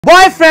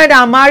Boyfriend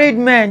and married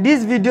men,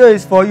 this video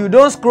is for you.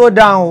 Don't scroll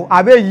down.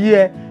 Abe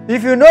here.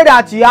 If you know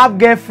that you have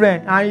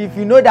girlfriend and if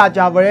you know that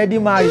you have already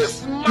married,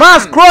 man,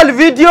 scroll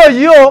video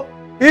yo.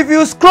 If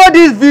you scroll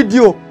this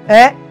video,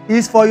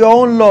 it's for your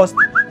own loss.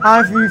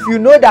 And if you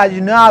know that you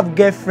don't have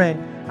girlfriend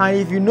and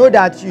if you know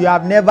that you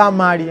have never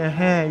married,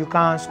 you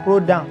can scroll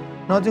down.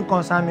 Nothing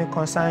concern me,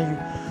 concern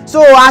you.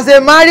 So as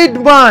a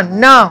married man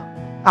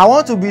now, I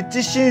want to be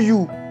teaching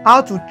you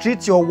how to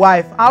treat your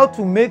wife, how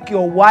to make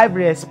your wife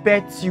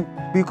respect you.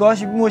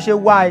 Because mo ṣe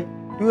why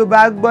you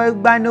bá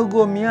gbọ́ no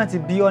go mi àti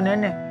bí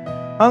onene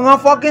àwọn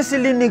fucking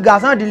silly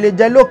niggas on the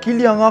leje lo kill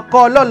àwọn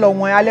ko lolo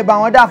won ale ba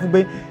won da fun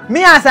be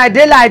me as I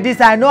dey like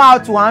this I know how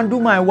to handle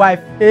my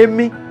wife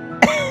èmi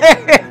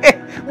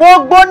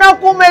mo gbóná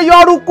ku me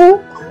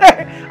yoruku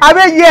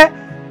abe ye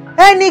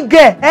any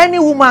girl any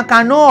woman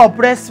cannot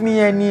oppress me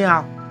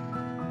anyhow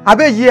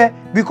abe ye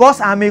because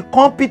I'm a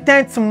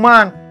competent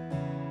man.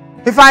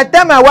 If I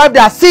tell my wife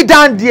that sit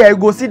down there, you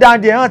go sit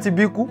down there until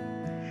biku.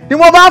 The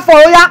mobile for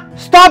Oya,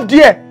 stop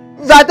there.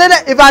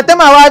 If I tell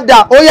my wife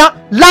that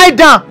Oya, lie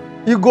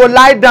down, you go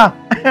lie down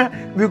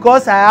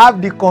because I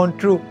have the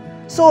control.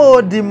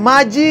 So the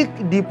magic,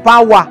 the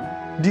power,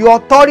 the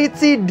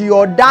authority, the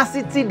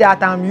audacity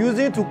that I'm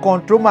using to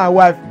control my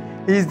wife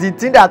is the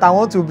thing that I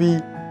want to be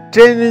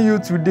training you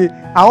today.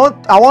 I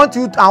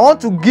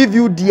want to give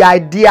you the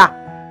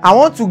idea. I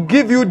want to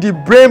give you the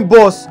brain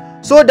boss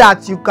so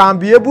that you can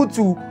be able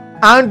to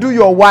handle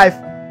your wife.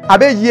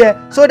 Abe here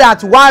so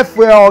that wife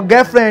or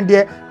girlfriend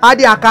there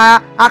adi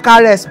aka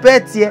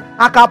respect here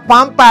aka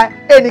pamper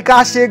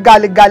enika she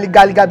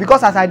gali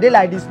because as I dey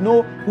like this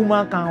no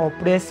woman can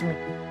oppress me,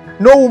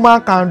 no woman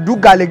can do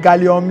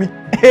gali on me.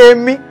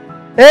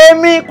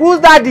 Emi cruise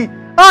daddy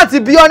aunty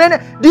be on ene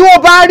di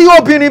wo ba ri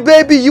obìnrin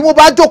baby yi mo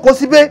ba jókòó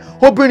síbẹ̀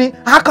obìnrin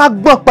aka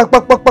gbọ̀n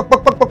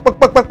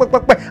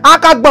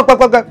aka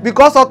gbọ̀n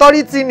because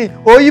authority ni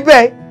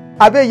oyibe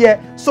abe here.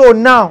 So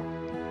now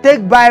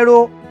take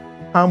biro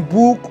and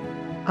book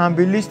and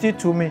be listening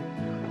to me.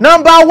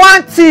 Number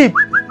one tip,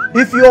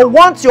 if you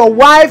want your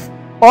wife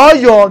or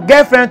your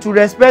girlfriend to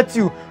respect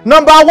you,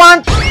 number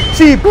one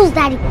tip. Who's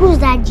daddy? Who's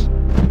daddy?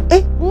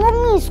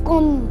 Mommy is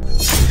coming.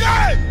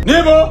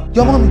 Neighbor!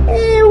 Your mommy.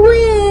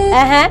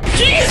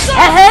 Jesus!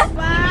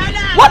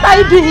 What are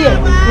you doing here?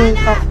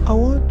 I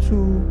want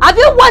to. Have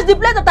you washed the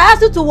plate that I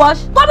asked you to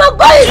wash? Come on,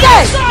 go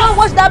inside! Don't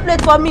wash that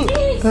plate for me.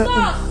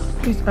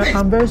 Please,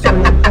 I'm very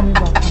sorry. I'm coming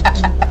back.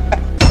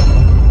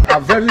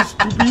 I'm very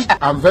stupid.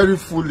 I'm very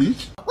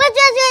foolish. Wait,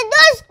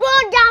 don't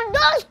scroll down.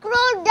 Don't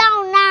scroll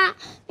down now.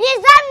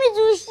 Please help me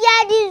to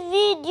share this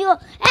video.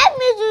 Help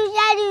me to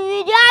share this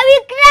video. I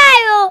will cry.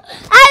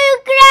 I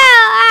will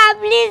cry.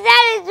 Please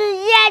help me to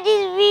share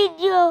this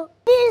video.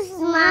 Please,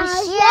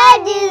 share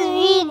this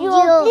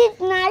video.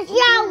 Please,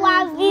 share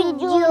our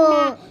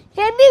video.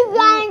 Maybe you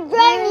are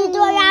enjoying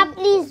it,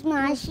 please,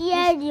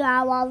 share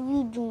our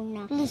video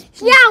now. Please,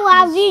 share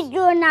our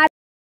video now.